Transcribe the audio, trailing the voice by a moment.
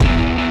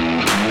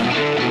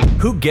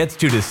Who Gets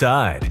to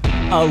Decide?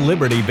 A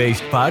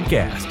liberty-based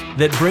podcast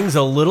that brings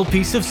a little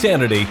piece of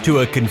sanity to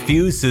a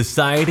confused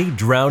society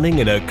drowning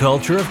in a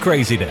culture of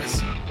craziness.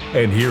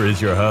 And here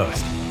is your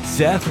host,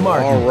 Seth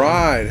Martin. All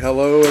right.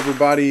 Hello,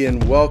 everybody,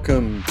 and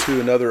welcome to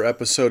another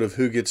episode of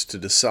Who Gets to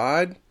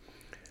Decide.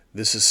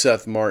 This is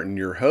Seth Martin,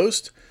 your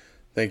host.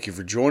 Thank you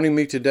for joining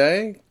me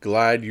today.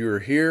 Glad you're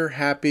here.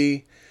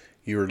 Happy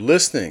you're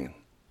listening.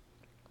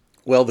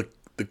 Well,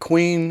 the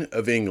Queen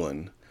of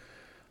England,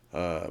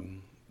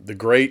 the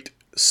great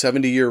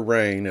 70-year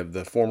reign of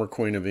the former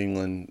Queen of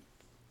England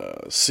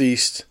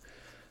ceased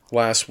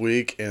last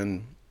week.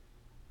 And,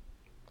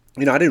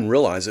 I didn't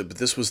realize it, but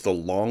this was the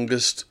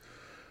longest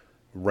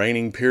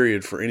reigning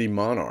period for any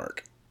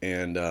monarch.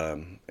 And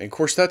of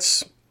course,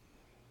 that's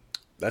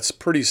a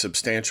pretty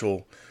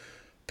substantial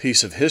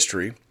piece of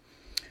history.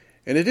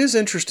 And it is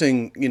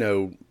interesting,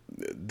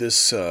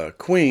 this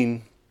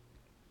queen,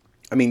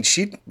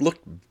 she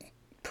looked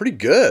pretty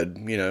good,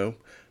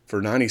 for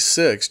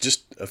 96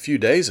 just a few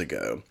days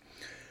ago.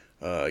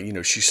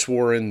 She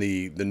swore in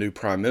the new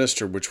prime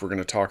minister, which we're going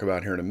to talk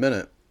about here in a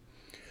minute.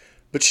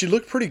 But she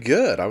looked pretty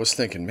good. I was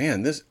thinking,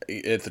 this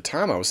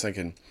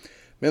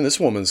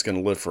woman's going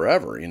to live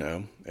forever,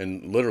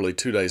 And literally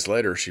 2 days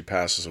later, she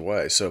passes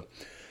away. So,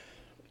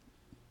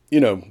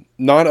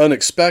 not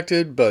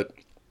unexpected, but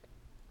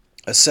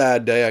a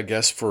sad day, I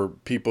guess, for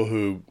people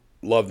who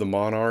love the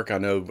monarch. I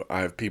know I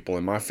have people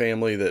in my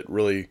family that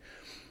really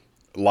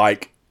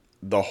like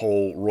the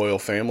whole royal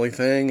family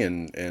thing,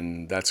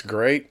 and that's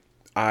great.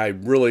 I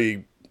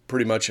really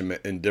pretty much am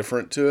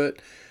indifferent to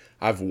it.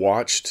 I've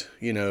watched,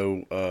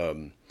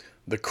 The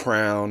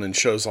Crown and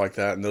shows like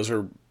that, and those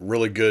are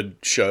really good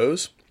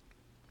shows.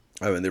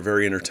 They're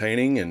very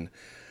entertaining, and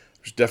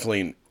there's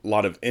definitely a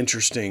lot of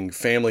interesting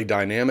family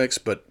dynamics,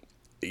 but,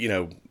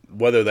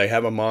 whether they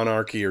have a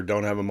monarchy or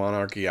don't have a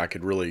monarchy, I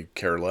could really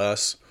care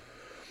less.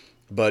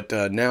 But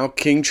now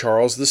King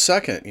Charles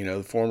II,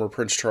 the former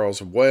Prince Charles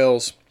of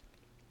Wales,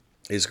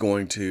 is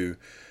going to,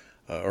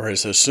 or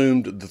has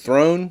assumed the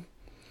throne,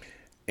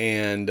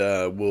 and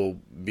will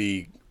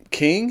be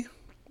king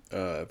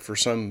for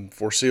some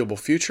foreseeable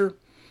future.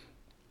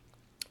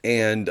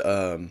 And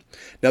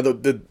now,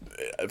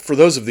 for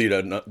those of you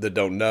that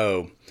don't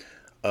know,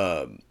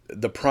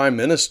 the Prime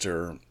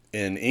Minister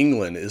in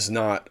England is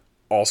not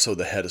also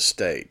the head of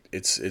state.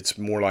 It's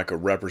more like a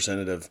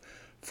representative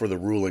for the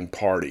ruling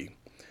party.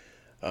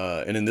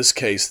 And in this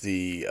case,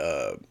 they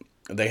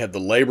have the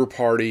Labour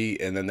Party,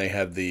 and then they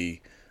have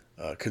the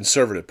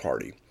Conservative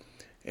Party.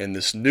 And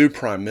this new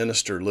Prime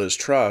Minister, Liz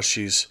Truss,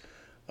 she's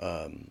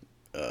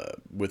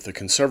with the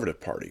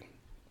Conservative Party.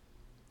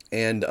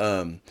 And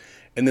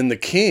then the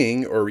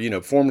King, or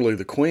formerly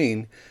the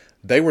Queen,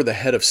 they were the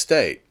head of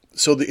state.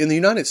 So in the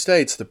United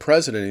States, the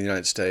President of the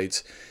United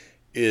States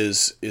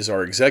is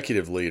our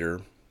executive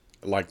leader,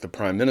 like the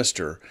Prime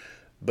Minister,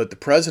 but the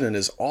President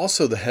is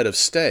also the head of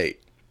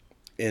state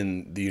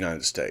in the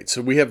United States.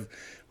 So we have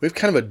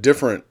kind of a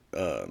different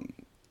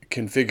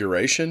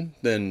configuration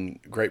than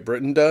Great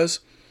Britain does.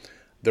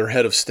 Their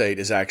head of state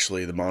is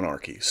actually the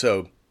monarchy.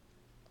 So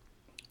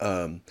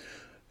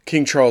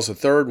King Charles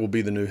III will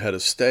be the new head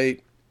of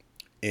state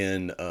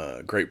in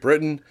Great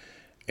Britain,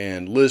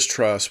 and Liz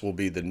Truss will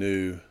be the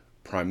new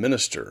Prime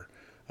Minister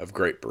of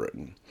Great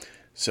Britain.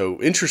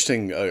 So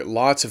interesting,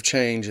 lots of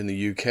change in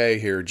the UK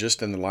here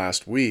just in the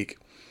last week,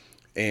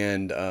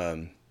 and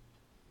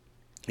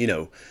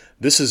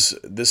this is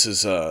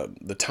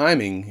the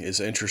timing is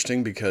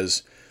interesting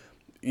because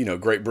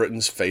Great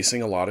Britain's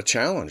facing a lot of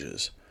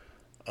challenges,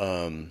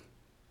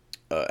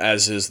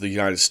 as is the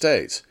United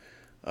States,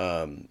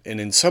 and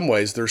in some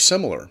ways they're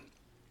similar.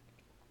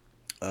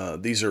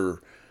 These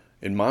are,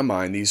 in my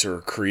mind, these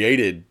are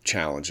created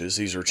challenges.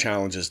 These are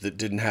challenges that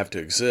didn't have to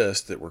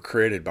exist, that were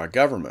created by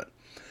government.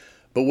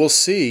 But we'll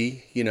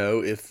see,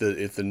 if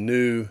the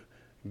new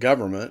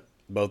government,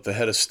 both the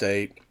head of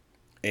state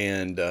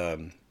and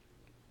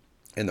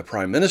the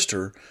Prime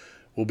Minister,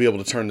 will be able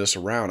to turn this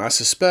around. I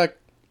suspect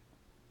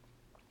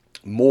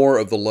more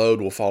of the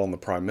load will fall on the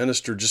Prime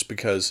Minister, just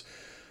because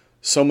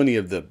so many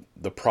of the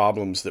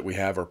problems that we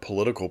have are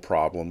political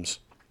problems.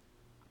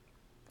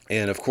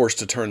 And of course,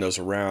 to turn those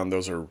around,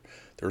 those are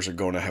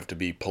going to have to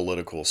be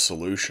political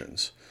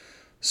solutions.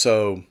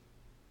 So,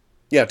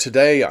 yeah,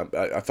 today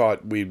I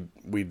thought we'd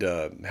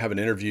have an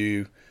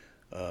interview,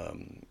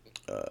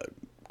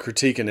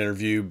 critique an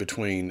interview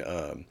between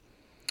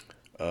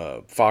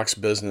Fox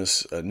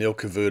Business Neil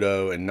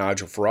Cavuto and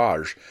Nigel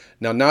Farage.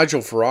 Now, Nigel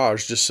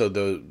Farage, just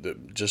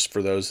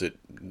for those that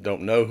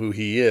don't know who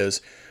he is,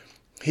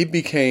 he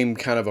became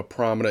kind of a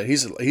prominent.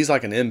 He's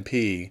like an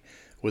MP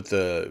with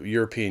the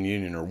European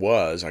Union, or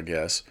was, I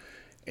guess,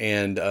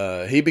 and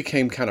he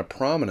became kind of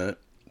prominent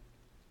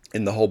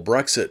in the whole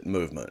Brexit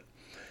movement,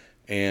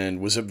 and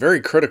was very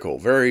critical,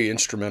 very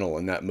instrumental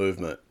in that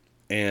movement,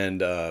 and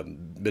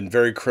been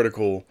very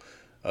critical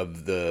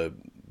of the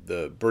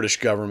British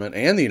government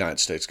and the United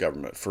States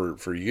government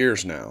for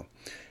years now.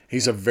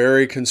 He's a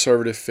very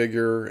conservative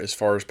figure as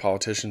far as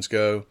politicians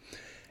go,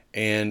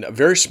 and a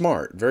very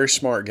smart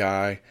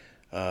guy.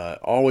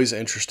 Always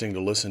interesting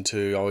to listen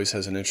to, always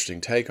has an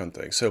interesting take on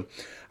things. So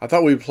I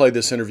thought we'd play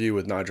this interview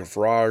with Nigel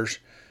Farage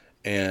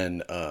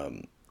and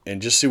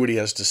just see what he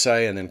has to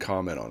say and then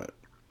comment on it.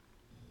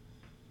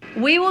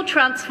 We will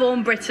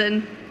transform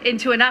Britain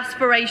into an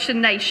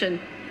aspiration nation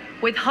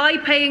with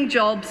high-paying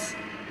jobs,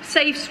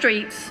 safe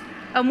streets,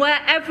 and where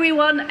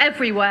everyone,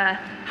 everywhere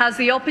has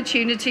the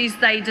opportunities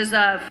they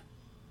deserve.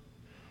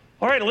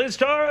 All right, Liz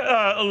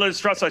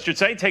Truss, I should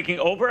say, taking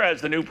over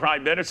as the new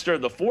Prime Minister,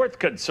 the fourth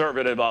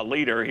Conservative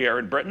leader here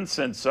in Britain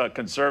since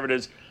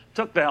Conservatives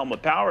took the helm of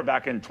power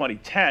back in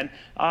 2010.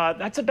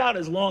 That's about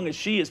as long as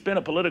she has been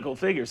a political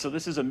figure, so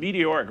this is a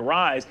meteoric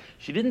rise.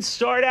 She didn't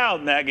start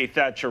out Maggie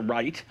Thatcher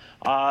right,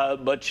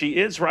 but she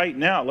is right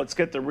now. Let's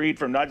get the read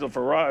from Nigel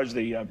Farage,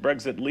 the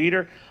Brexit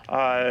leader,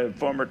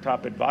 former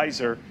top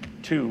advisor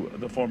to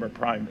the former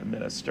Prime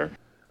Minister.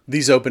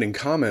 These opening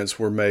comments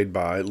were made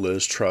by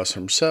Liz Truss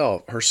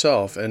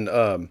herself. And,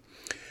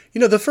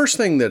 the first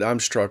thing that I'm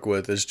struck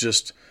with is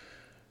just,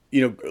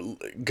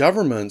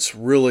 governments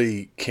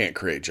really can't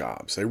create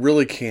jobs. They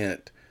really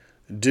can't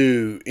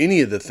do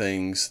any of the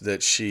things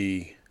that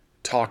she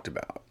talked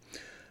about.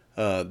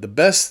 The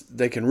best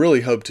they can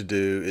really hope to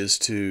do is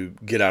to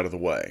get out of the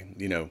way,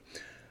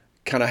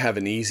 kind of have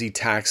an easy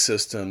tax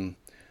system,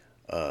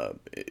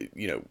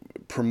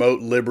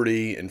 promote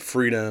liberty and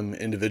freedom,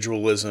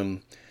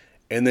 individualism,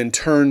 and then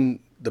turn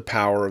the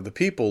power of the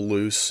people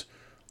loose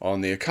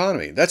on the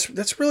economy.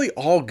 That's really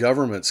all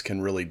governments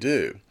can really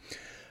do.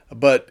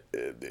 But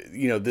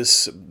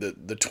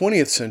the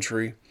 20th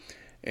century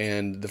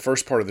and the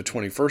first part of the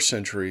 21st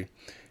century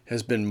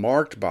has been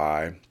marked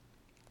by,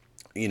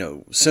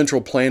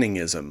 central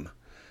planningism,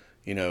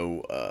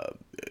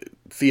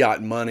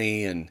 fiat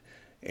money,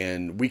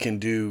 and we can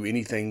do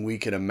anything we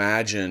can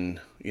imagine,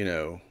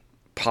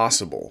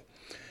 possible.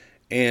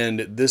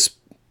 And this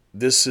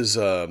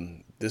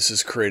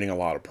is creating a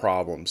lot of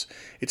problems.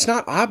 It's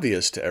not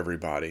obvious to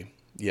everybody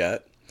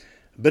yet,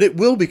 but it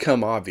will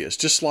become obvious.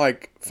 Just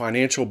like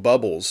financial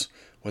bubbles,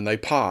 when they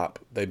pop,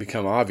 they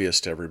become obvious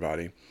to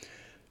everybody.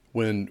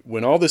 When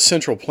all this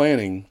central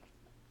planning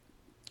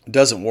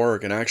doesn't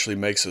work and actually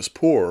makes us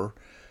poor,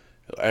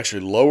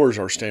 actually lowers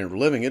our standard of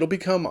living, it'll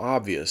become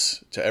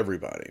obvious to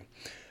everybody.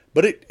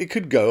 But it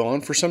could go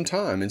on for some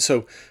time. And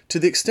so to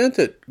the extent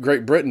that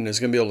Great Britain is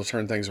going to be able to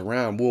turn things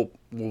around, will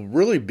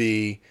really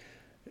be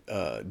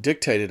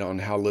dictated on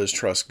how Liz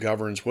Truss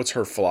governs. What's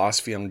her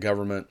philosophy on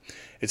government?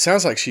 It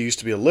sounds like she used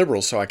to be a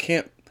liberal, so I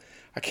can't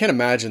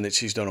imagine that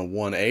she's done a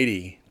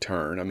 180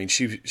 turn. I mean,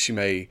 she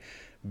may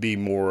be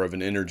more of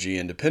an energy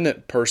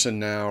independent person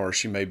now, or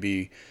she may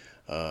be,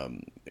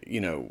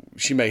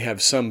 she may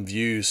have some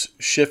views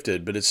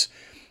shifted. But it's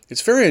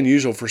very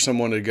unusual for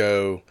someone to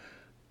go,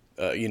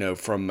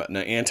 from an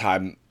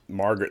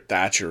anti-Margaret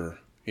Thatcher,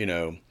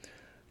 to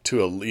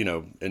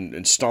a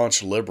and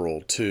staunch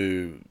liberal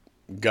to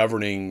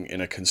governing in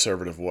a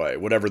conservative way,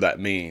 whatever that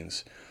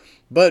means.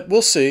 But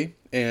we'll see.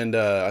 And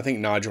I think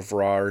Nigel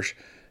Farage,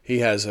 he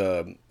has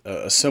a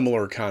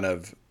similar kind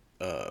of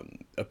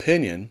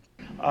opinion.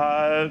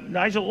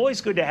 Nigel,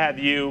 always good to have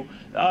you.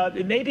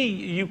 Maybe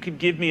you could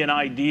give me an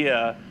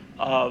idea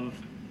of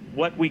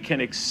what we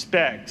can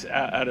expect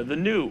out of the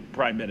new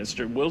Prime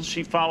Minister. Will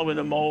she follow in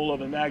the mold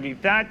of a Maggie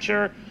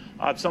Thatcher,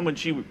 someone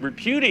she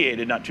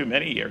repudiated not too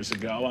many years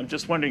ago? I'm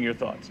just wondering your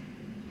thoughts.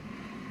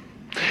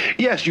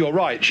 Yes, you're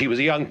right. She was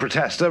a young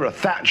protester, a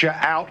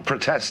Thatcher-out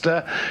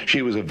protester.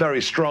 She was a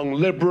very strong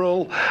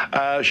liberal.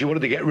 She wanted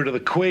to get rid of the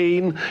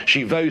Queen.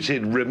 She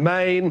voted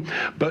Remain.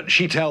 But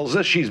she tells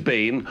us she's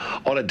been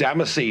on a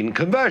Damascene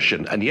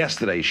conversion. And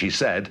yesterday she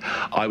said,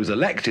 I was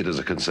elected as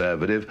a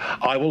Conservative.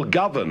 I will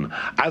govern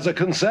as a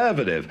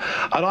Conservative.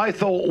 And I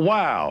thought,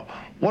 wow,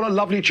 what a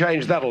lovely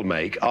change that'll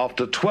make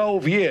after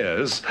 12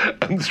 years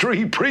and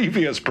 3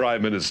 previous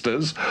prime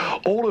ministers,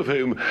 all of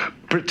whom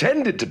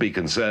pretended to be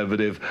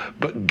conservative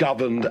but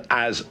governed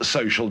as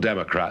social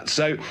democrats.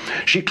 So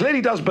she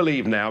clearly does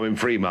believe now in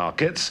free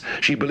markets.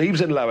 She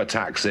believes in lower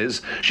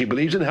taxes. She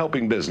believes in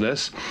helping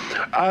business.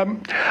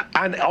 And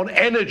on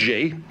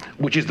energy,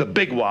 which is the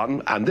big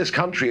one, and this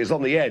country is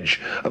on the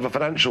edge of a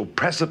financial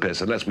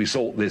precipice unless we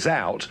sort this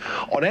out,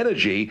 on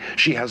energy,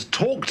 she has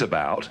talked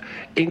about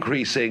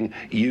increasing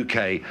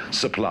UK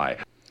supply.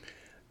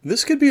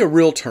 This could be a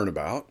real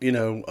turnabout, in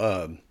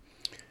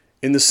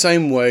the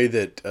same way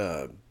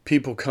that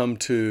people come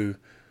to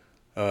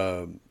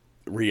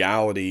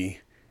reality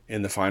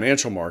in the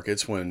financial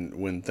markets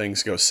when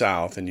things go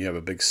south and you have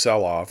a big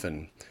sell-off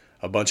and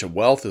a bunch of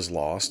wealth is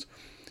lost.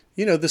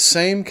 The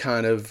same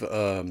kind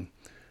of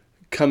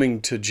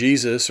coming to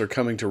Jesus or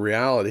coming to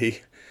reality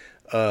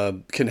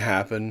can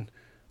happen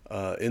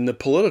in the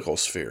political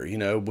sphere.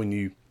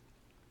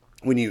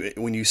 When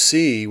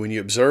you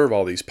observe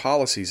all these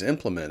policies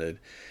implemented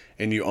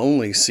and you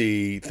only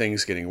see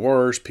things getting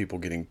worse, people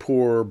getting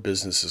poorer,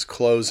 businesses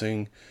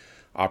closing,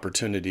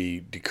 opportunity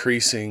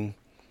decreasing,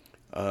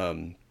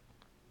 in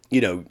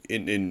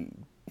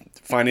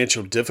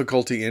financial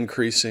difficulty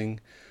increasing,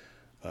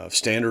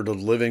 standard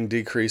of living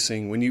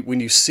decreasing. When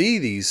you see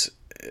these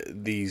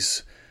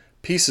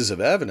pieces of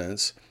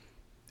evidence,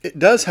 it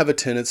does have a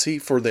tendency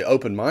for the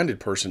open-minded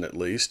person, at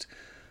least,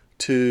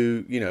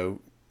 to,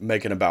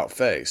 make an about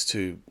face,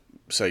 to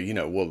say,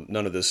 well,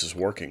 none of this is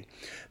working.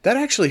 That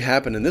actually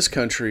happened in this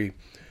country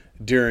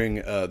during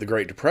the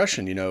Great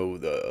Depression.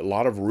 A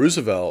lot of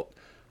Roosevelt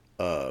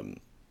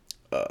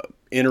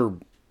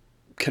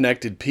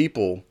interconnected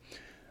people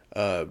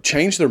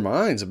changed their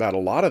minds about a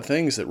lot of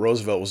things that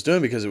Roosevelt was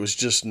doing because it was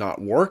just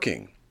not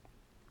working.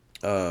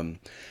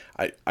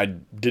 I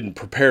didn't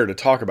prepare to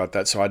talk about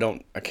that, so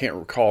I can't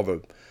recall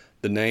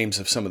the names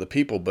of some of the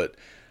people, but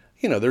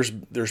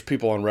there's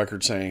people on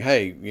record saying,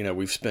 hey,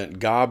 we've spent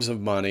gobs of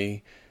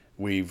money,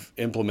 we've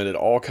implemented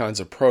all kinds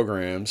of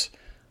programs,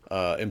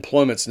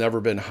 employment's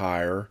never been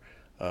higher,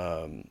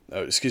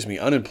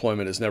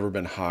 unemployment has never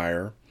been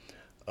higher,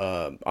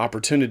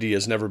 opportunity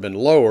has never been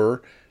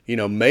lower.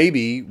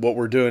 Maybe what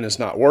we're doing is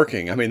not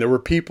working. I mean, there were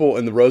people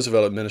in the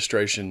Roosevelt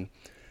administration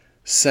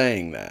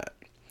saying that.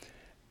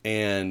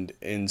 And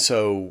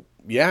so,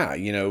 yeah,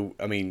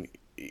 I mean,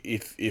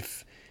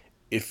 if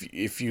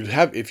you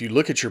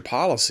look at your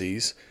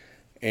policies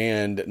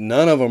and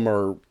none of them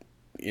are,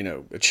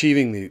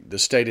 achieving the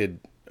stated,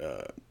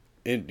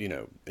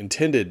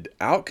 intended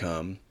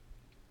outcome,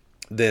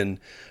 then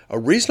a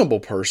reasonable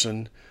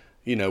person,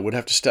 would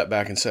have to step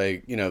back and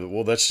say,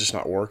 well, that's just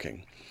not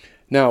working.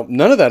 Now,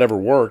 none of that ever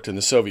worked in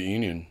the Soviet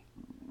Union.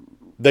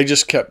 They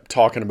just kept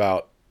talking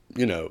about,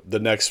 the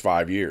next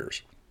 5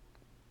 years.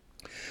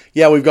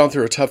 Yeah, we've gone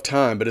through a tough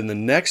time, but in the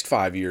next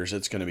 5 years,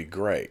 it's going to be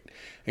great.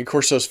 And of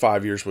course, those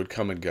 5 years would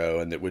come and go,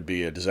 and it would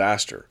be a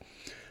disaster.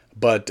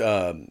 But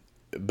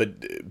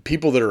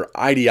people that are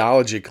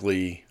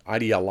ideologically, I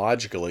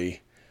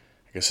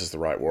guess is the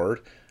right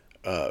word,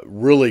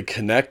 really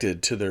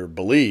connected to their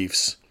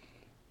beliefs,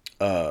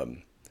 have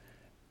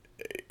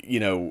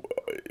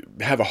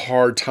a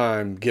hard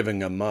time giving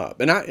them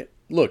up. And I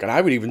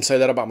would even say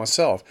that about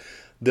myself.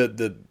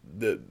 The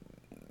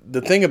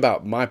thing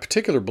about my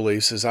particular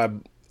beliefs is I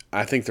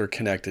think they're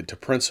connected to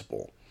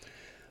principle.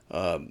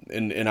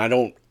 And I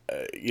don't,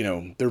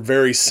 they're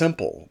very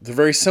simple. They're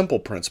very simple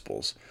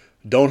principles.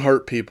 Don't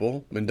hurt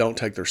people and don't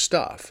take their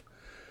stuff.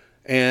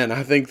 And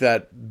I think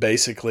that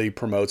basically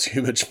promotes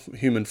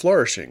human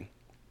flourishing.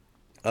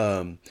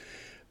 But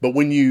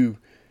when you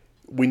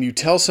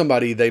tell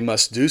somebody they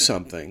must do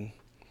something,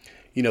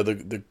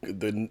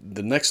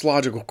 the next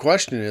logical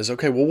question is,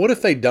 okay, well, what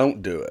if they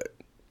don't do it?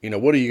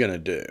 What are you going to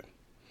do?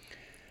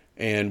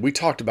 And we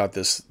talked about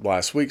this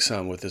last week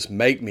some with this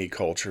make me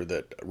culture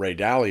that Ray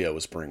Dalio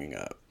was bringing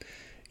up,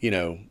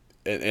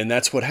 and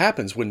that's what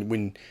happens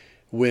when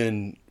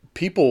you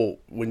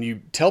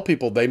tell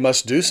people they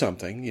must do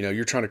something,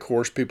 you're trying to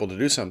coerce people to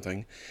do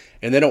something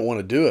and they don't want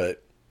to do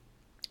it.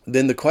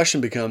 Then the question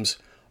becomes,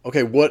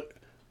 okay, what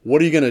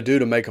are you going to do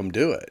to make them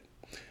do it?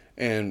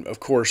 And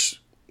of course,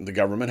 the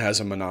government has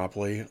a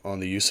monopoly on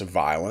the use of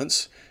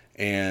violence.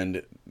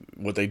 And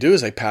what they do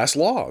is they pass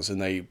laws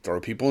and they throw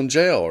people in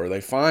jail, or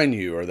they fine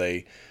you, or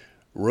they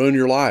ruin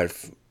your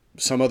life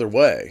some other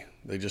way.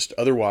 They just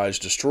otherwise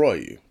destroy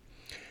you.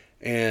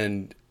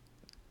 And,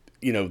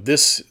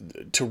 this,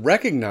 to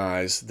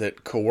recognize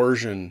that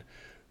coercion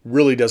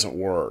really doesn't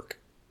work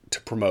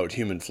to promote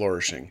human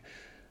flourishing,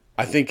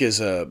 I think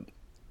is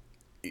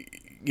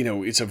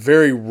it's a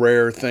very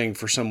rare thing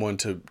for someone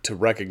to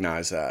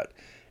recognize that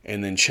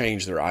and then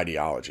change their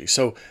ideology.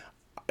 So,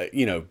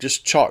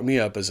 just chalk me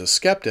up as a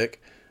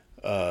skeptic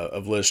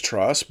of Liz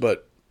Truss,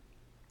 but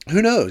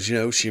who knows?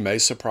 She may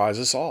surprise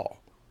us all.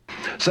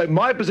 So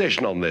my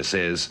position on this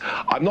is,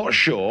 I'm not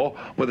sure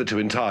whether to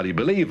entirely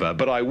believe her,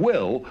 but I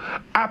will,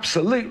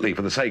 absolutely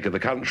for the sake of the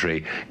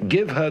country,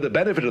 give her the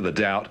benefit of the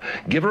doubt,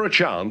 give her a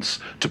chance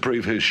to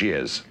prove who she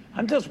is.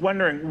 I'm just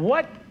wondering,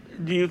 what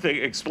do you think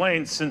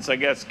explains, since I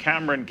guess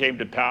Cameron came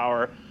to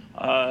power,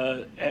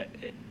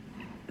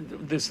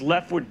 this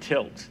leftward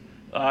tilt,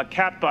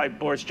 capped by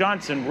Boris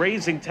Johnson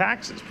raising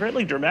taxes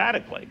fairly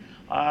dramatically?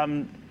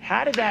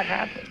 How did that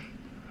happen?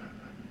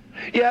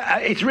 Yeah,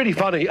 it's really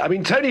funny. I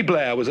mean, Tony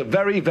Blair was a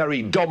very,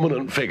 very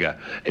dominant figure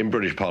in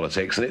British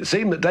politics, and it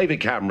seemed that David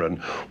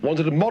Cameron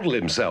wanted to model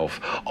himself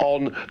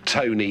on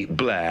Tony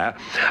Blair.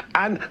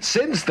 And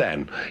since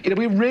then,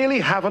 we really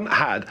haven't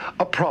had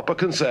a proper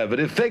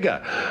Conservative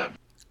figure.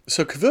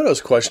 So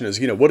Cavuto's question is,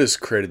 what has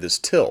created this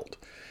tilt?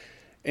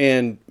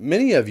 And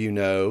many of you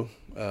know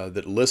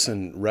that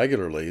listen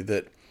regularly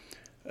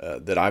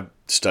that I've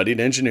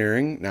studied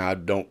engineering. Now, I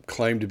don't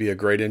claim to be a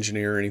great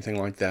engineer or anything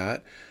like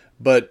that,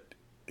 but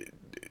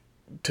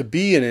to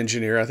be an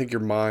engineer, I think your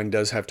mind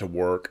does have to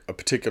work a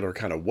particular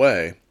kind of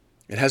way.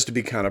 It has to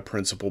be kind of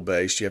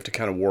principle-based. You have to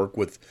kind of work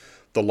with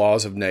the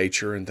laws of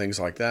nature and things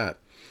like that.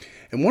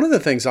 And one of the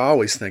things I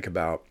always think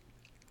about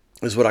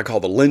is what I call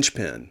the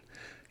linchpin.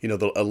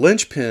 A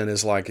linchpin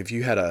is like if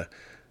you had a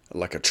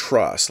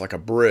truss, like a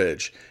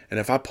bridge, and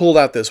if I pulled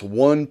out this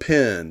one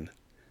pin,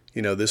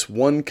 this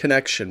one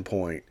connection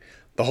point,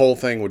 the whole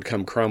thing would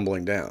come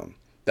crumbling down.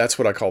 That's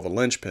what I call the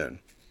linchpin.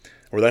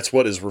 Or that's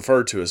what is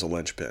referred to as a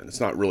linchpin.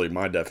 It's not really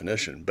my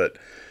definition, but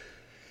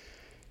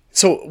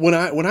so when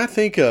I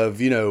think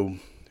of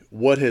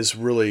what has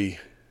really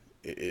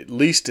at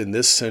least in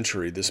this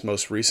century, this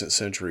most recent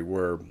century,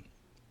 where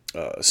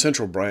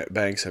central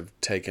banks have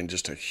taken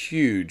just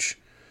an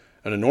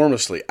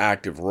enormously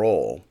active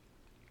role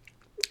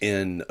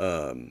in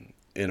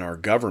our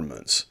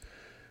governments.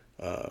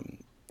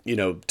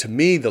 To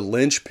me, the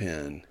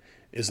linchpin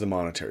is the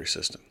monetary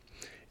system.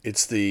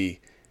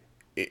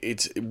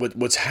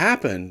 What's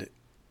happened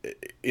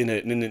in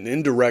an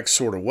indirect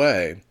sort of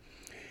way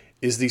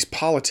is these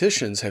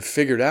politicians have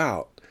figured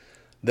out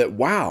that,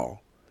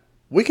 wow,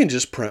 we can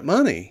just print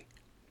money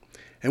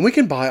and we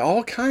can buy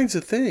all kinds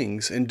of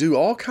things and do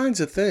all kinds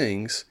of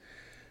things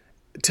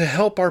to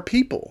help our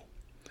people.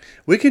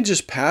 We can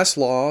just pass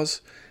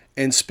laws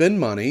and spend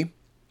money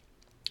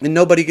and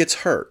nobody gets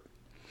hurt.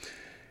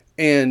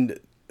 And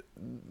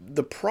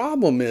the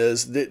problem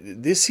is that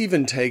this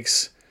even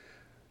takes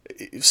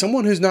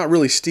someone who's not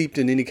really steeped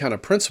in any kind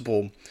of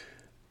principle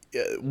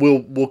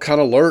will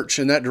kind of lurch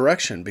in that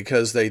direction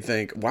because they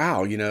think,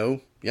 wow,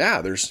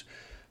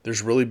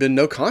 there's really been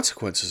no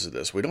consequences of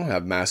this. We don't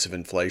have massive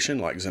inflation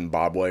like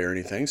Zimbabwe or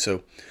anything.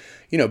 So,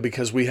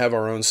 because we have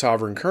our own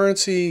sovereign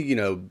currency,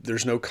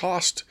 there's no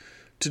cost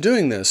to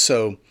doing this.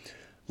 So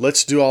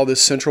let's do all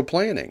this central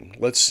planning.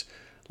 Let's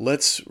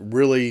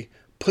really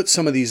put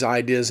some of these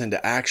ideas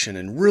into action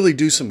and really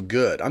do some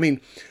good. I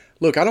mean,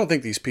 look, I don't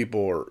think these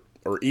people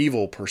are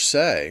evil per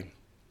se,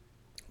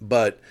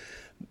 but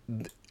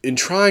in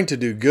trying to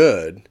do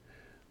good,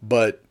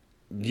 but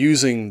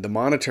using the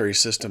monetary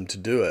system to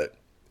do it,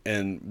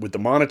 and with the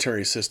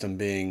monetary system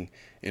being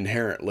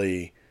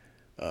inherently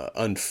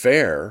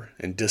unfair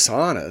and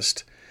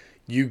dishonest,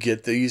 you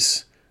get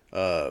these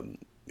kind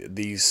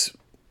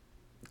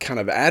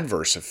of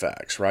adverse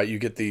effects, right? You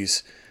get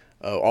these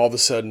all of a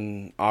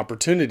sudden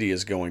opportunity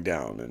is going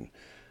down,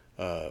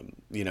 and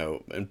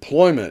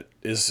employment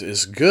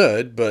is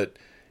good, but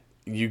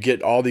you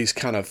get all these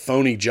kind of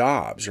phony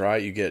jobs,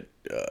 right? You get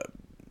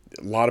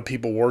a lot of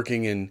people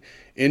working in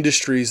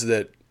industries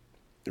that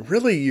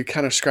really you're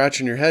kind of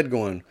scratching your head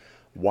going,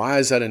 why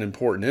is that an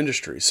important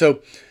industry?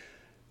 So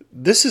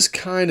this is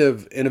kind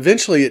of, and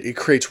eventually it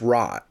creates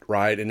rot,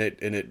 right? And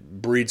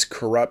it breeds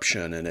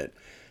corruption, and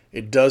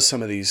it does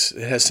some of these,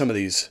 it has some of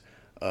these,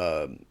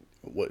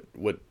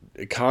 what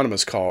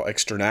economists call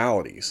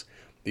externalities,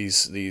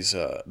 these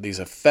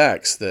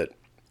effects that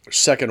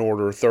second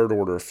order, third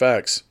order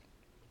effects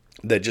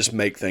that just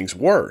make things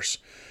worse.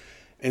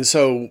 And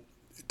so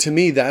to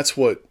me, that's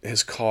what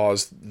has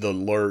caused the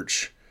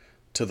lurch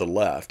to the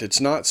left.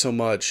 It's not so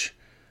much,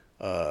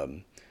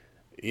 I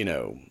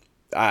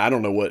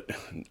don't know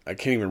I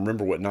can't even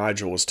remember what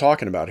Nigel was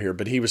talking about here,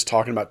 but he was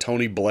talking about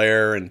Tony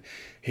Blair and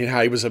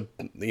how he was a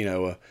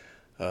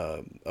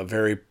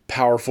very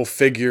powerful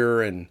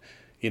figure. And,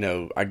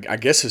 I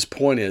guess his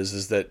point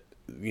is that,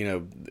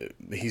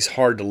 he's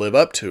hard to live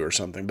up to or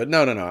something, but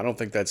no, I don't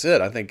think that's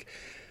it. I think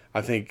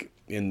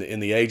in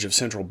the age of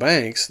central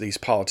banks, these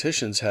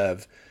politicians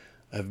have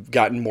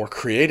gotten more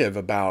creative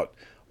about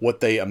what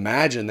they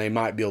imagine they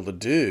might be able to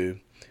do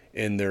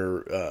in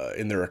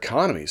their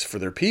economies for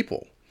their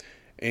people,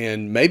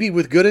 and maybe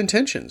with good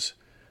intentions,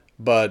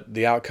 but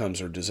the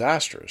outcomes are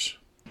disastrous.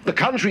 The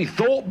country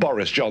thought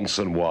Boris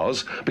Johnson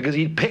was because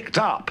he'd picked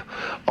up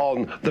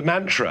on the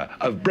mantra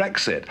of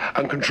Brexit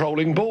and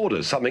controlling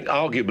borders, something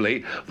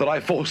arguably that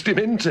I forced him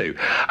into.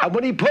 And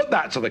when he put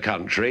that to the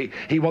country,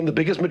 he won the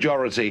biggest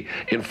majority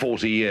in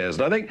 40 years.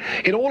 And I think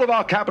in all of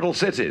our capital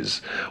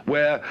cities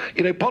where,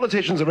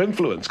 politicians are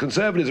influenced,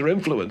 conservatives are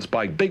influenced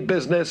by big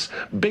business,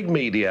 big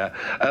media,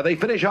 they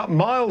finish up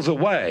miles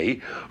away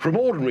from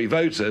ordinary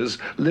voters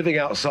living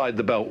outside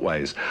the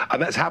beltways.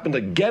 And that's happened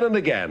again and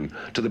again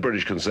to the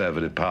British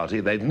Conservative Party.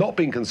 They've not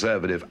been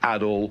conservative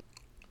at all.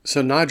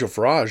 So Nigel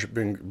Farage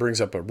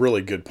brings up a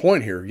really good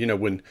point here.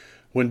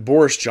 When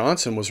Boris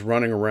Johnson was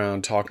running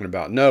around talking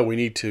about, no, we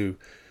need to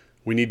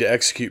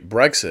execute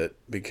Brexit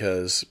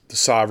because the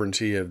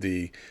sovereignty of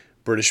the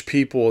British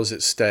people is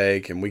at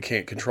stake and we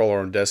can't control our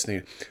own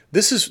destiny.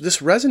 This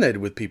resonated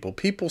with people.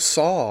 People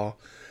saw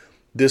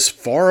this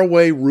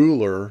faraway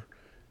ruler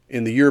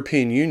in the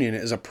European Union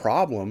as a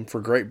problem for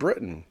Great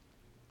Britain.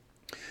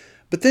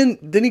 But then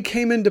he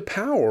came into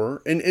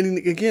power, and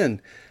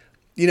again,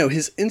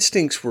 his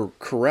instincts were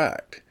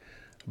correct.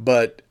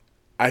 But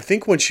I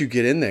think once you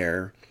get in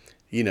there,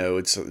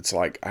 it's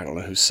like, I don't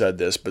know who said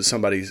this, but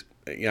somebody's,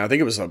 I think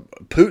it was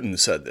Putin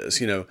said this.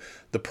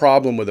 The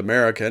problem with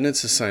America, and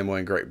it's the same way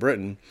in Great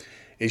Britain,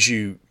 is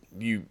you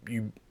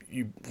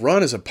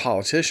run as a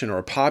politician or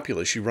a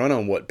populist. You run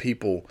on what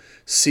people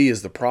see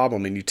as the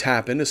problem, and you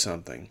tap into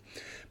something.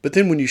 But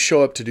then when you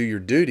show up to do your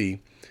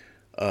duty,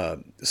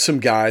 some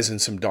guys in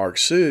some dark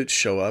suits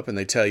show up and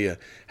they tell you,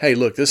 hey,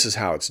 look, this is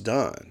how it's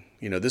done.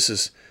 This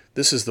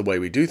is the way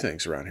we do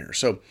things around here.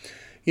 So,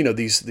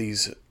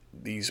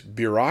 these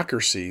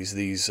bureaucracies,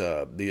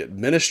 the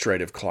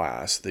administrative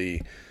class,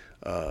 the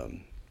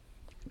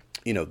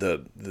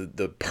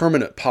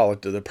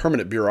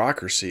permanent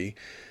bureaucracy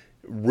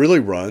really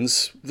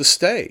runs the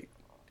state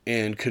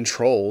and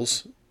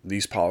controls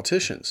these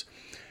politicians.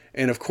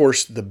 And of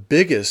course, the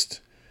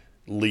biggest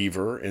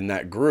lever in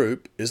that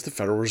group is the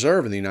Federal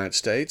Reserve in the United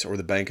States or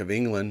the Bank of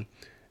England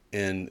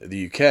in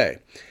the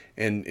UK.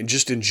 And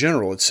just in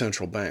general, it's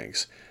central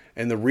banks.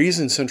 And the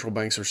reason central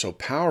banks are so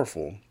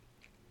powerful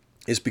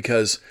is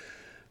because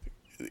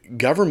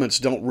governments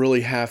don't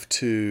really have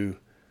to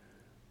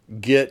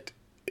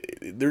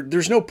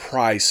there's no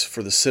price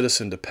for the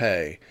citizen to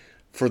pay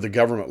for the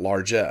government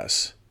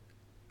largesse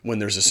when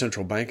there's a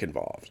central bank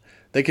involved.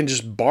 They can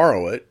just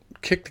borrow it,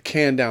 kick the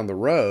can down the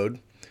road,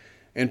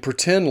 and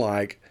pretend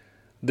like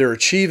they're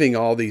achieving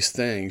all these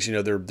things.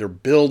 They're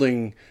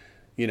building,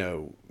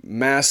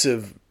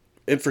 massive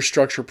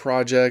infrastructure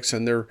projects,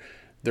 and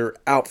they're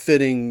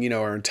outfitting,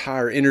 our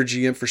entire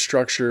energy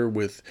infrastructure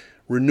with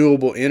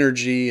renewable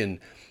energy, and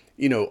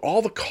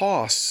all the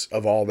costs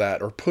of all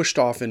that are pushed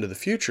off into the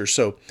future.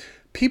 So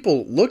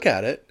people look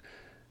at it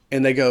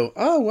and they go,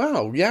 oh,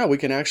 wow, yeah, we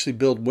can actually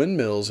build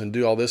windmills and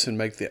do all this and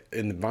make the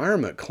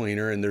environment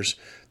cleaner, and there's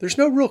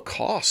no real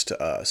cost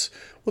to us.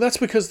 Well, that's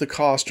because the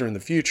costs are in the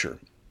future.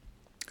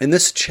 And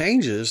this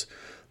changes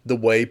the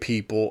way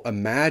people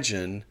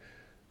imagine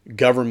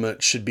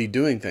government should be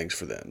doing things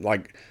for them.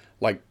 Like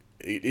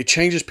it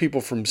changes people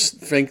from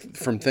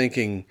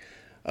thinking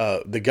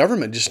the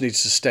government just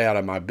needs to stay out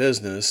of my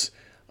business,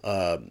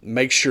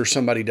 make sure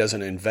somebody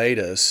doesn't invade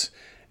us,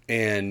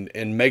 and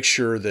make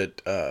sure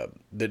that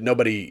that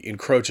nobody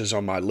encroaches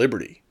on my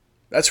liberty.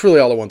 That's really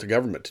all I want the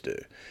government to do.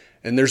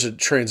 And there's a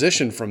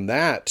transition from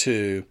that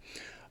to,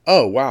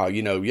 oh, wow,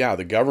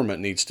 the government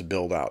needs to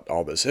build out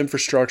all this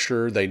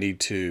infrastructure. They need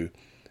to,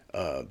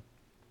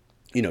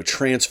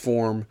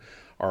 transform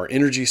our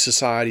energy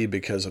society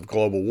because of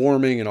global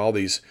warming and all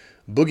these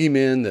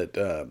boogeymen that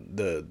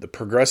the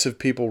progressive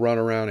people run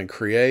around and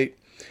create.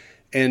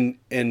 And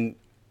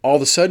all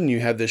of a sudden you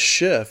have this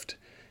shift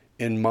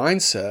in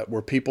mindset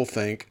where people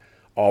think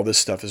all this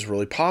stuff is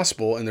really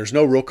possible and there's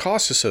no real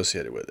cost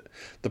associated with it.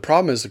 The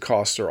problem is the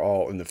costs are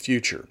all in the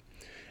future.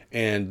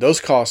 And those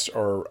costs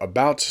are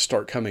about to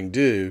start coming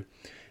due,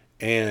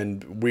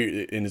 and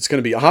it's going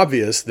to be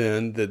obvious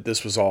then that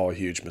this was all a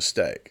huge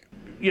mistake.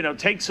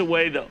 Takes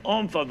away the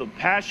oomph of the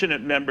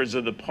passionate members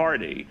of the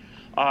party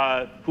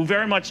who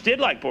very much did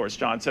like Boris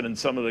Johnson and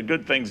some of the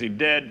good things he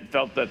did,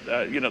 felt that,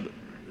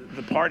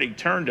 the party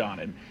turned on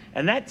him.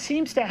 And that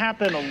seems to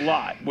happen a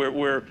lot,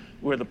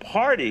 where the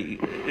party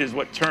is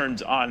what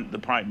turns on the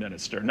prime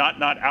minister,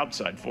 not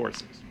outside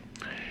forces.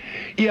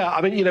 Yeah,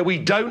 we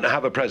don't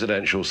have a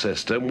presidential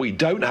system. We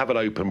don't have an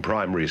open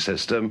primary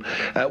system.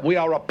 We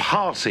are a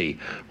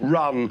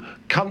party-run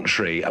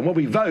country. And when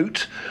we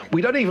vote,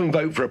 we don't even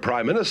vote for a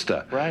prime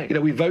minister.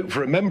 Right. We vote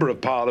for a member of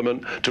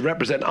parliament to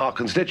represent our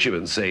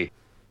constituency.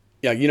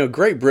 Yeah,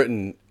 Great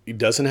Britain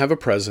doesn't have a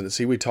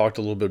presidency. We talked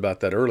a little bit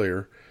about that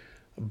earlier.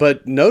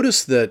 But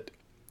notice that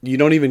you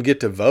don't even get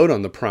to vote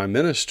on the prime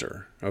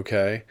minister,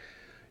 okay?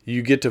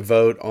 You get to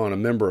vote on a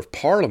member of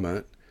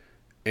parliament,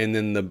 and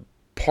then the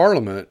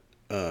parliament,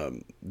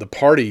 the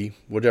party,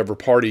 whatever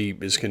party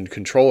is in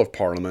control of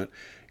parliament,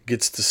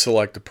 gets to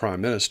select the prime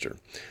minister.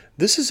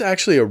 This is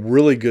actually a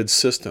really good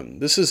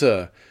system.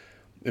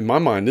 In my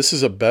mind, this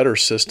is a better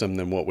system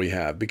than what we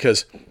have,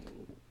 because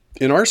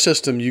in our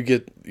system, you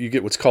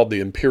get what's called the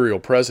imperial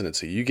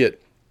presidency. You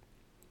get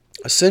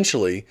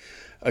essentially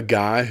a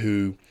guy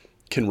who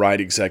can write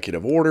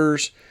executive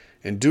orders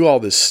and do all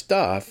this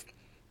stuff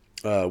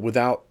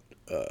without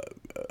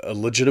a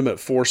legitimate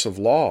force of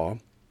law.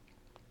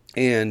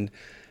 And,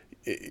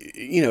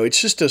 it's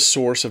just a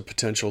source of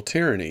potential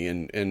tyranny.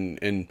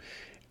 And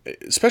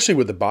especially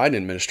with the Biden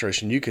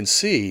administration, you can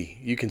see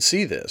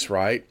this,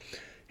 right?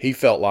 He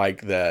felt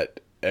like that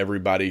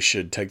everybody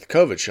should take the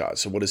COVID shot.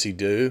 So what does he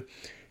do?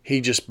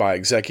 He just, by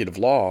executive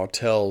law,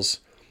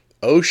 tells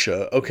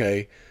OSHA,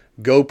 okay,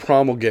 go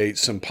promulgate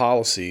some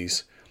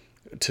policies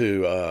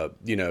to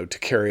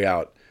carry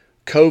out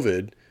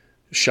COVID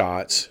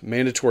shots,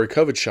 mandatory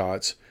COVID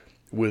shots,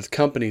 with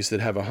companies that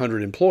have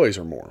 100 employees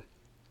or more.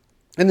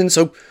 And then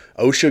so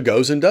OSHA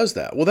goes and does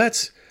that. Well,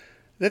 that's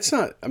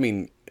not,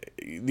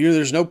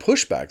 there's no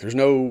pushback. There's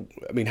no,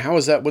 how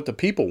is that what the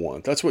people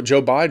want? That's what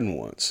Joe Biden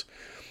wants.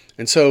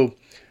 And so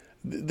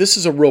this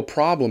is a real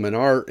problem in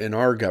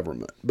our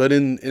government. But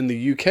in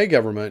the UK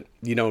government,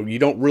 you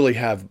don't really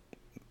have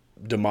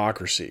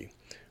democracy,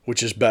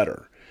 which is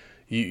better.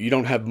 You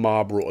don't have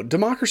mob rule.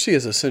 Democracy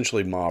is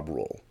essentially mob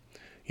rule.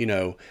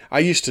 I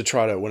used to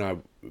try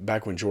to,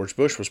 back when George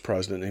Bush was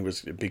president, and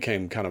it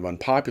became kind of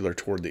unpopular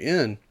toward the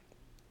end,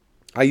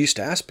 I used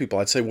to ask people,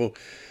 I'd say, well,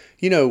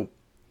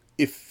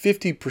 if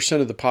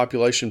 50% of the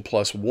population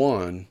plus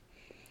one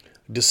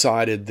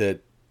decided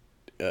that,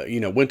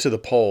 went to the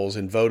polls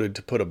and voted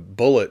to put a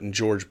bullet in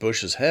George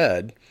Bush's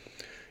head,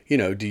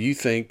 do you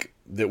think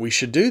that we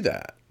should do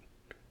that?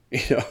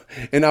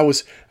 And I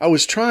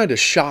was trying to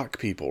shock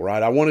people,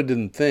 right? I wanted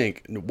them to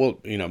think, well,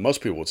 most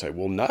people would say,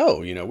 well, no,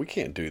 we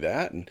can't do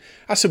that. And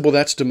I said, well,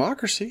 that's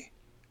democracy.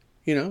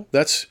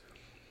 That's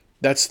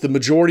the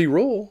majority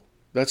rule.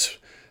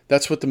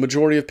 That's what the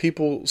majority of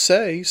people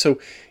say. So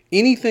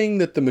anything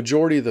that the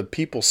majority of the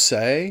people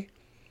say,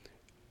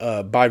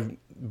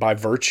 by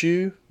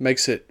virtue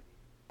makes it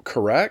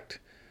correct,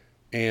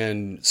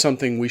 and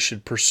something we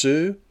should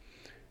pursue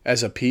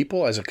as a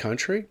people, as a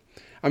country.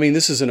 I mean,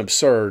 this is an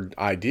absurd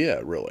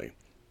idea, really.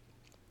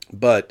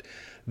 But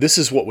this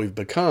is what we've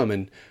become.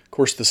 And, of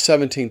course, the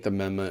 17th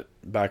Amendment,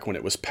 back when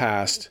it was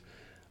passed,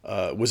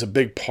 was a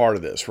big part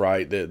of this,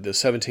 right? The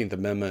 17th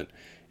Amendment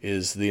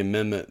is the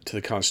amendment to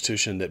the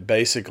Constitution that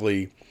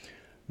basically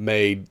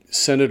made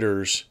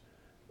senators,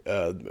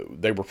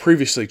 they were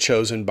previously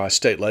chosen by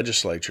state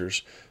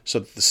legislatures so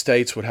that the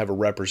states would have a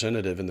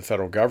representative in the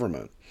federal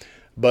government.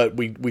 But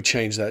we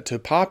changed that to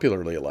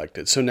popularly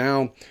elected. So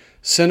now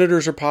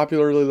senators are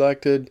popularly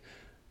elected,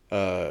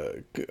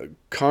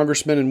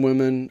 congressmen and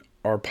women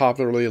are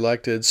popularly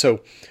elected.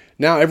 So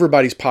now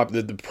everybody's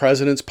the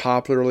president's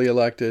popularly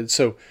elected.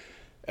 So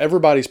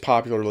everybody's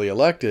popularly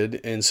elected,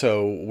 and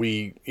so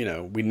we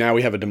now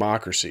have a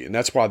democracy, and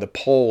that's why the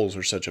polls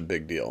are such a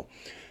big deal.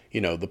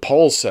 The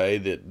polls say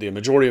that the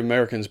majority of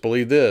Americans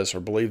believe this or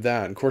believe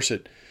that. And of course,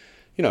 it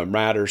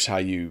matters how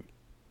you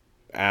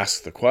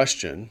ask the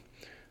question,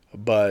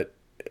 but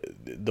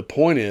the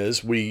point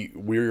is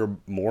we're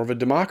more of a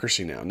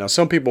democracy now. Now,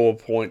 some people will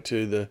point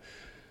to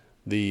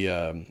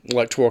the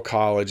Electoral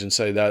College and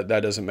say that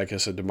doesn't make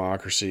us a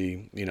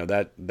democracy.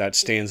 That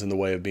stands in the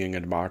way of being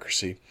a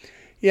democracy.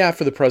 Yeah,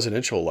 for the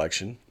presidential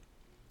election,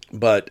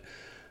 but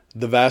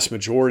the vast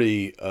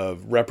majority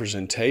of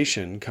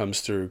representation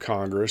comes through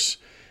Congress.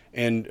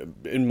 And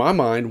in my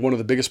mind, one of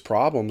the biggest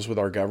problems with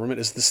our government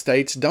is the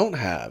states don't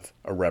have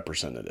a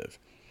representative.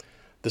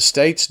 The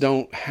states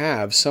don't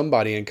have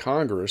somebody in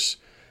Congress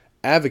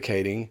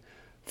advocating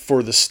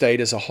for the state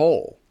as a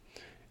whole.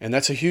 And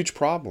that's a huge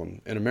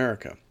problem in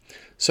America.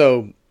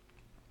 So,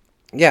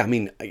 yeah, I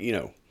mean,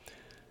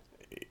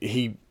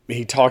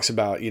 he talks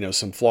about,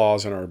 some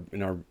flaws in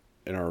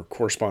our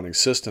corresponding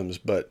systems,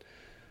 but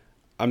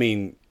I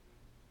mean,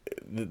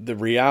 the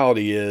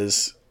reality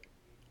is,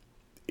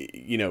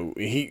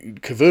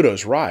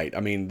 Cavuto's right.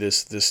 I mean,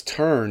 this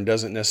turn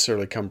doesn't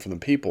necessarily come from the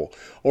people,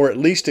 or at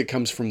least it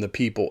comes from the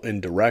people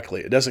indirectly.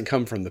 It doesn't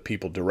come from the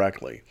people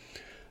directly.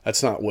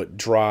 That's not what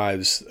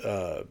drives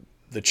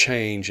the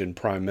change in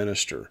prime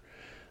minister.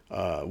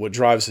 What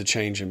drives the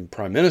change in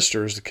prime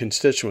minister is the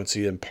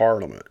constituency in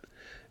Parliament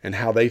and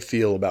how they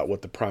feel about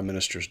what the prime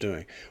minister is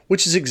doing,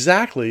 which is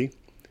exactly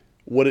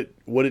what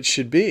it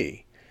should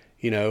be.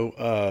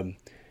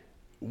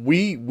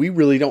 We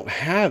really don't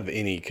have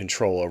any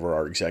control over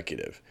our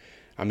executive.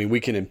 I mean,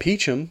 we can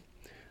impeach him,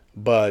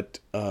 but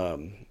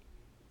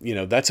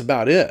that's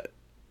about it.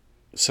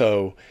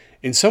 So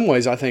in some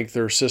ways, I think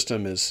their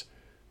system is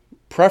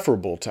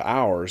preferable to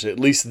ours, at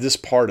least this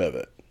part of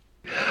it.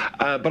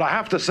 But I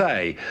have to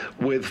say,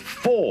 with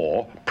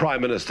 4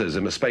 prime ministers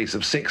in the space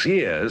of 6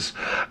 years,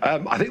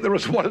 I think there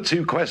was 1 or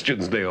 2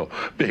 questions, Neil,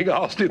 being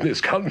asked in this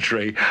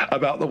country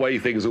about the way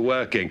things are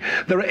working.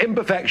 There are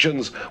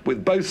imperfections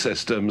with both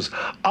systems.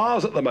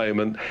 Ours at the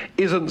moment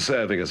isn't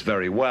serving us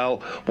very well.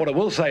 What I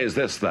will say is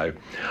this, though.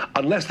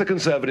 Unless the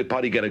Conservative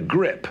Party get a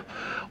grip,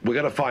 we're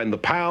going to find the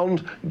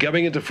pound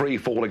going into free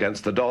fall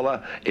against the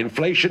dollar,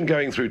 inflation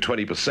going through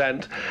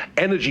 20%,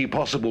 energy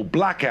possible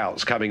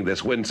blackouts coming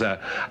this winter,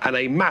 and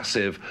a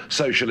massive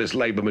socialist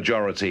Labour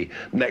majority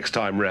next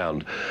time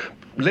round.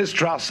 Liz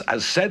Truss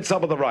has said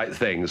some of the right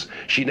things.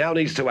 She now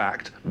needs to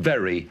act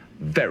very,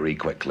 very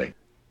quickly.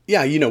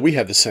 Yeah, we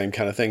have the same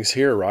kind of things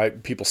here,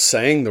 right? People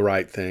saying the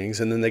right things,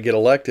 and then they get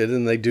elected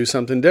and they do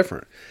something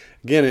different.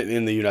 Again,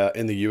 in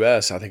the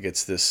U.S., I think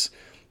it's this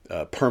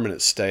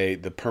permanent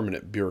state, the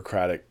permanent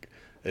bureaucratic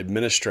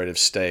administrative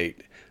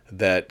state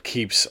that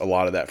keeps a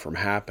lot of that from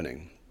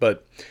happening.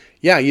 But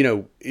yeah,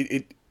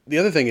 the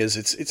other thing is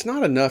it's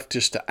not enough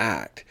just to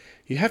act.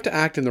 You have to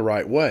act in the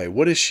right way.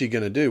 What is she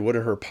going to do? What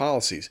are her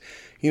policies?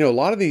 A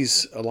lot of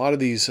these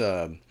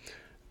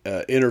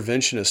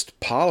interventionist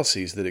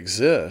policies that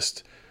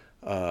exist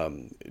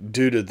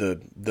due to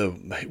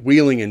the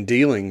wheeling and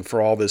dealing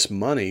for all this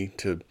money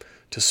to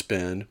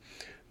spend.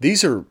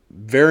 These are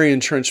very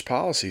entrenched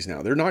policies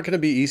now. They're not going to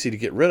be easy to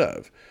get rid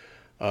of.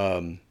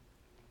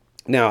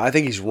 Now, I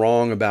think he's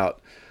wrong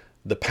about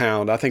the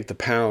pound. I think the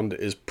pound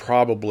is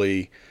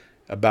probably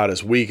about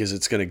as weak as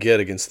it's going to get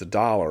against the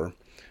dollar.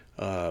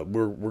 We're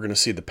going to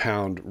see the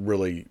pound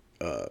really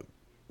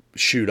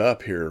shoot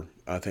up here,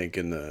 I think,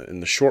 in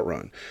the short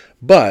run.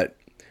 But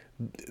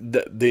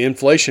the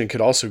inflation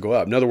could also go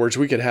up. In other words,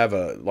 we could have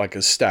a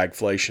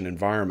stagflation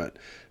environment,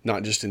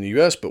 not just in the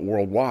U.S., but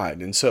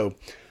worldwide. And so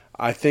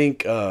I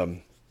think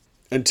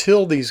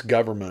until these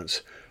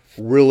governments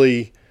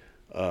really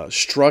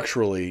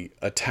structurally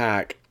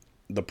attack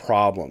the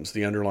problems,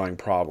 the underlying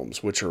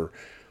problems, which are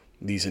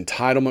these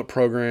entitlement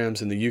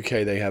programs. In the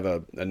UK, they have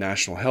a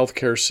national health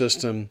care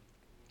system.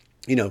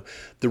 The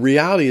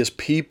reality is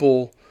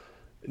people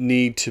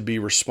need to be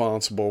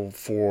responsible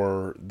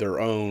for their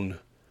own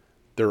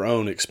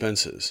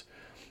expenses.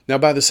 Now,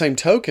 by the same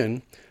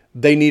token,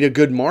 they need a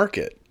good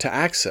market to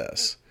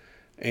access.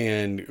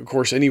 And of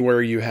course,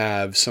 anywhere you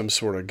have some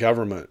sort of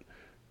government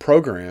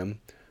program,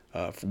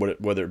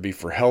 whether it be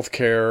for health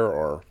care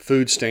or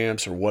food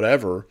stamps or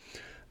whatever,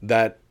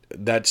 that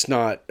that's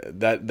not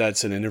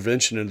that's an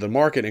intervention into the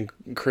market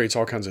and creates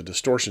all kinds of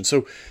distortion.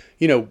 So,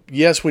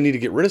 yes, we need to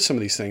get rid of some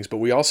of these things, but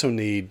we also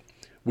need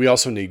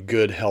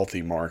good,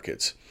 healthy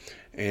markets.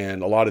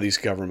 And a lot of these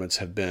governments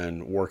have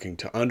been working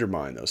to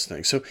undermine those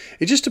things. So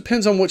it just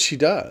depends on what she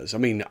does. I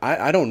mean,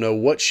 I don't know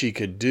what she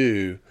could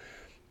do,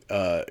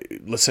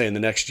 let's say in the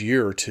next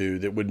year or two,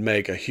 that would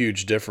make a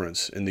huge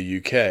difference in the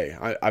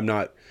UK. I'm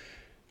not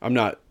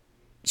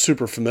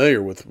super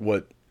familiar with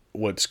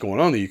what's going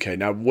on in the UK.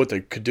 Now, what they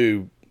could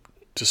do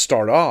to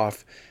start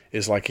off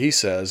is, like he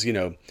says,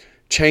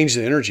 change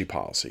the energy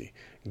policy,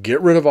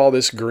 get rid of all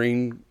this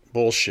green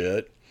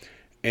bullshit,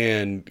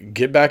 and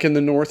get back in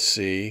the North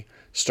Sea,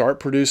 start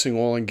producing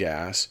oil and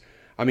gas.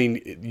 I mean,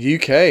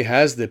 UK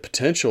has the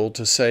potential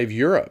to save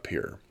Europe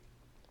here.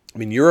 I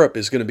mean, Europe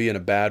is going to be in a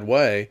bad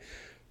way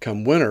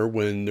come winter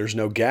when there's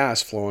no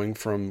gas flowing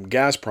from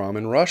Gazprom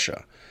in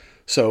Russia.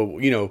 So,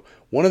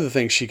 one of the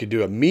things she could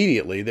do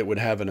immediately that would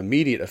have an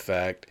immediate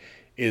effect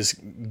is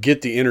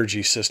get the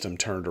energy system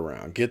turned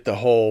around, get the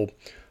whole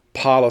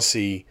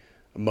policy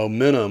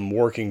momentum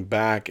working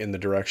back in the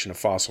direction of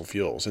fossil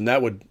fuels. And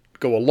that would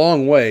go a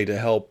long way to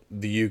help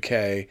the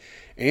UK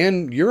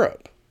and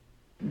Europe.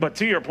 But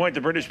to your point,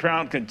 the British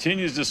pound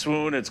continues to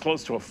swoon. It's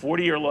close to a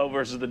 40-year low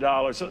versus the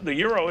dollar. So the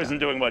euro isn't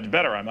doing much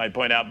better, I might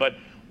point out. But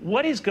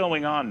what is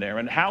going on there,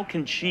 and how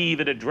can she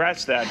even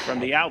address that from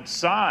the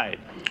outside,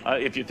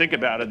 if you think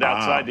about it,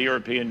 outside the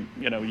European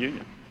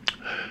Union?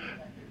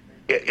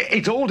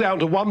 It's all down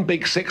to one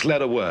big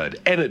 6-letter word: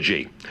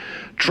 energy.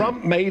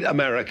 Trump made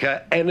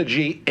America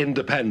energy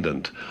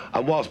independent.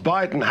 And whilst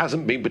Biden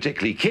hasn't been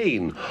particularly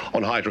keen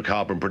on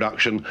hydrocarbon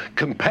production,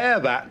 compare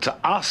that to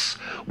us,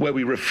 where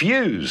we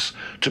refuse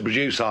to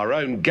produce our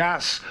own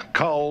gas,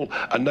 coal,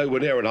 and nowhere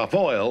near enough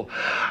oil,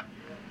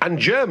 and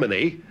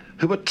Germany,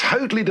 who are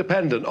totally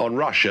dependent on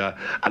Russia,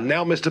 and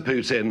now Mr.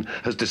 Putin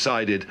has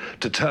decided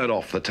to turn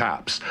off the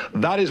taps.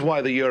 That is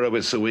why the euro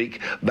is so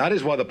weak. That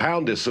is why the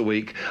pound is so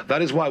weak.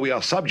 That is why we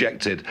are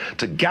subjected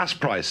to gas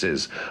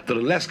prices that,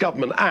 unless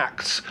government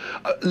acts,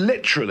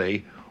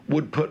 literally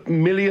would put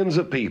millions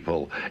of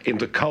people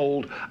into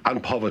cold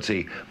and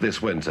poverty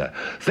this winter.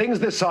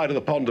 Things this side of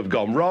the pond have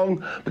gone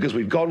wrong because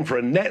we've gone for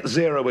a net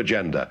zero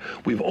agenda.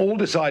 We've all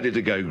decided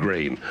to go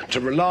green,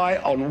 to rely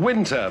on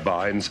wind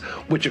turbines,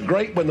 which are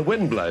great when the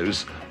wind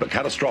blows, but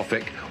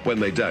catastrophic when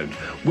they don't.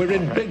 We're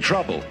in big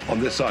trouble on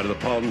this side of the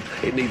pond.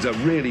 It needs a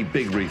really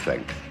big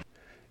rethink.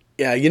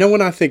 Yeah,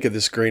 when I think of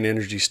this green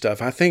energy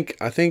stuff, I think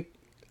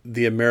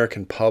the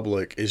American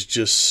public is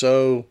just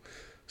so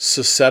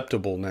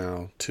susceptible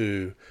now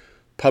to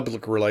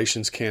public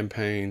relations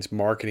campaigns,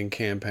 marketing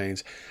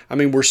campaigns. I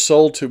mean, we're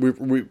sold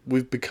to,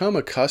 we've become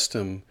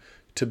accustomed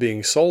to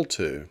being sold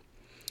to.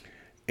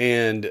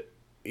 And,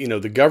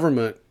 the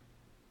government,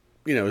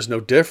 is no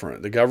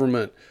different. The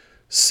government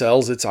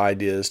sells its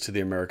ideas to the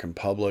American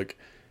public.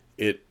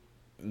 The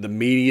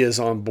media is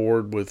on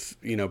board with,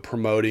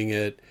 promoting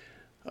it.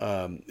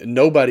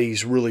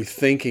 Nobody's really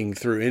thinking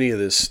through any of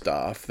this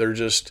stuff. They're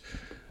just,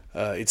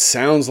 it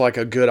sounds like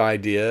a good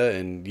idea.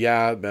 And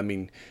yeah, I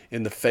mean,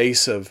 in the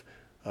face of,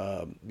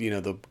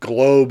 the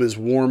globe is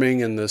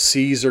warming and the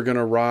seas are going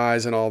to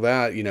rise and all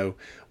that,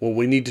 well,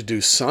 we need to do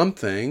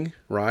something,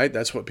 right?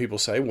 That's what people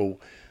say. Well,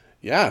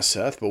 yeah,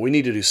 Seth, but we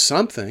need to do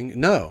something.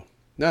 No,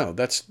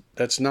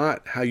 that's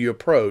not how you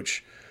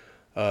approach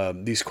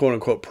these quote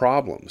unquote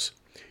problems.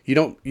 You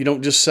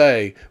don't just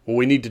say, well,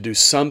 we need to do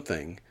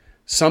something.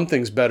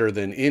 Something's better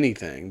than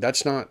anything.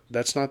 That's not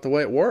the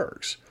way it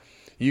works.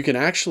 You can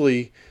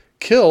actually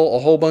kill a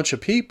whole bunch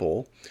of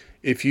people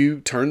if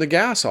you turn the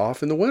gas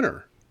off in the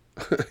winter.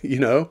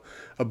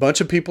 A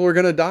bunch of people are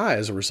going to die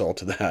as a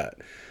result of that.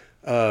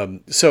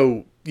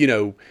 So,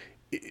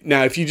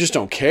 now if you just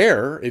don't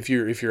care, if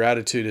your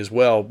attitude is,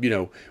 well,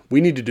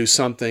 we need to do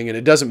something and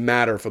it doesn't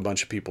matter if a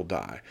bunch of people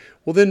die.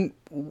 Well, then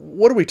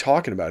what are we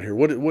talking about here?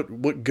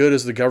 What good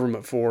is the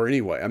government for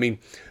anyway? I mean,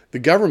 the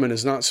government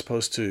is not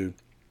supposed to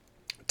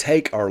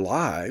take our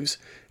lives.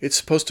 It's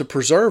supposed to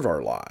preserve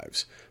our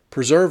lives,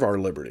 preserve our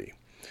liberty.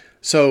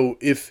 So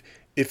if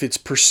it's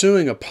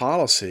pursuing a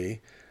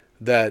policy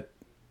that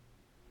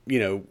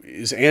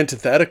is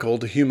antithetical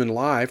to human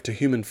life, to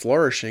human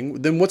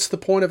flourishing, then what's the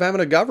point of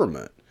having a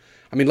government?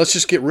 I mean, let's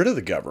just get rid of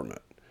the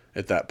government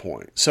at that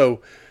point.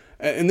 So,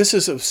 and this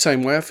is the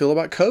same way I feel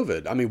about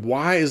COVID. I mean,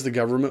 why is the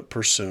government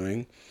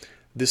pursuing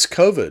this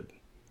COVID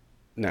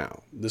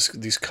now, these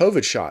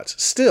COVID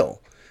shots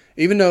still?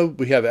 Even though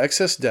we have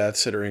excess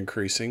deaths that are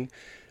increasing,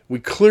 we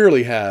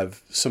clearly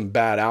have some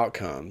bad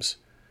outcomes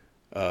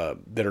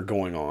that are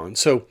going on.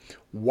 So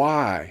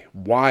why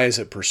is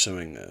it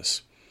pursuing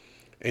this?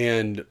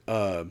 And,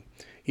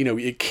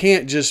 it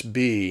can't just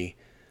be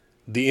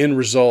the end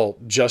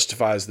result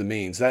justifies the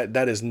means.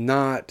 That is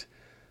not,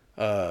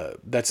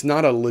 that's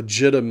not a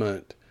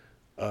legitimate,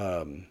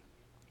 that's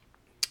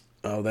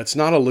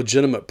not a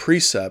legitimate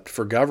precept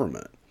for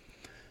government.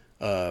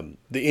 The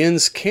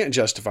ends can't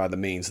justify the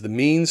means. The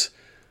means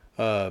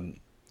have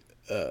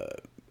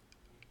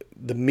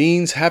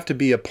to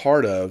be a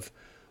part of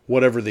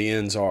whatever the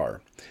ends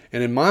are.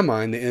 And in my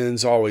mind, the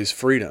end's always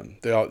freedom.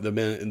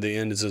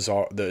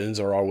 The ends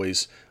are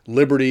always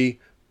liberty,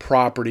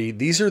 property.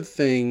 These are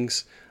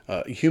things,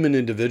 human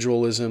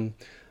individualism.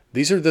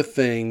 These are the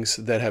things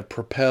that have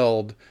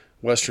propelled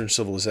Western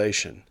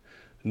civilization,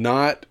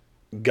 not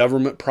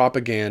government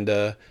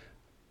propaganda,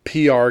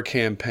 PR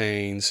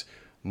campaigns,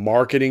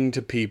 marketing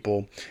to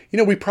people.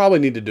 We probably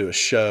need to do a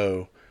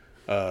show.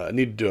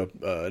 Need to do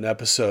an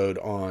episode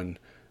on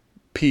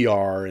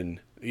PR and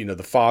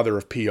the father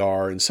of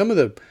PR and some of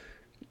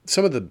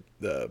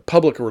the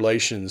public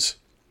relations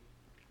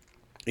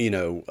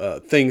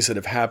things that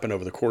have happened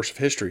over the course of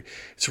history.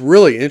 It's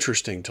really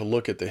interesting to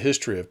look at the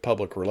history of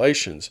public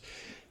relations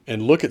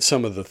and look at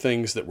some of the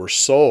things that were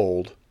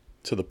sold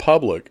to the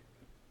public,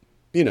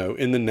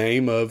 in the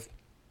name of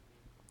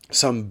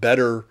some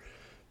better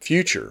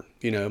future,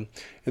 And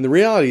the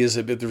reality is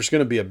that if there's going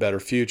to be a better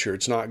future,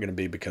 it's not going to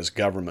be because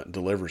government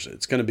delivers it.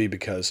 It's going to be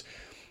because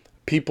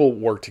people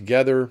work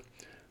together.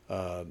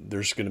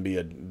 There's going to be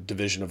a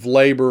division of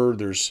labor.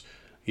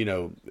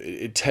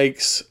 It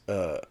takes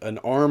an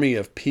army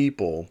of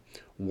people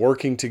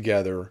working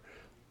together,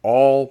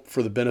 all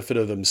for the benefit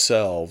of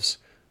themselves,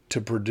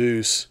 to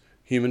produce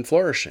human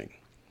flourishing.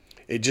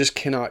 It just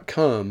cannot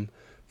come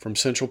from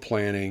central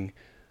planning,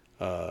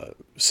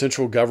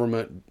 central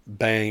government,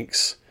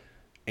 banks,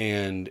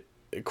 and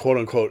quote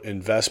unquote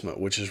investment,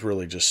 which is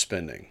really just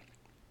spending.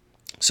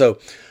 So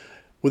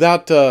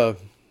without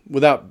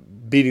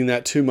beating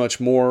that too much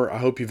more, I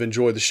hope you've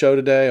enjoyed the show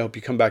today. I hope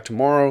you come back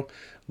tomorrow,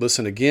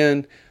 listen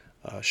again,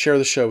 share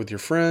the show with your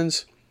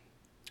friends.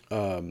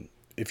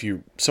 If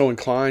you're so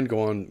inclined, go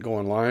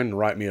online and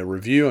write me a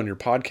review on your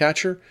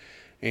podcatcher,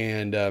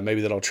 and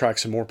maybe that'll attract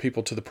some more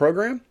people to the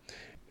program.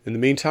 In the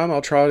meantime,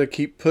 I'll try to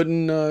keep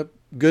putting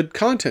good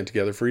content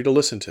together for you to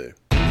listen to.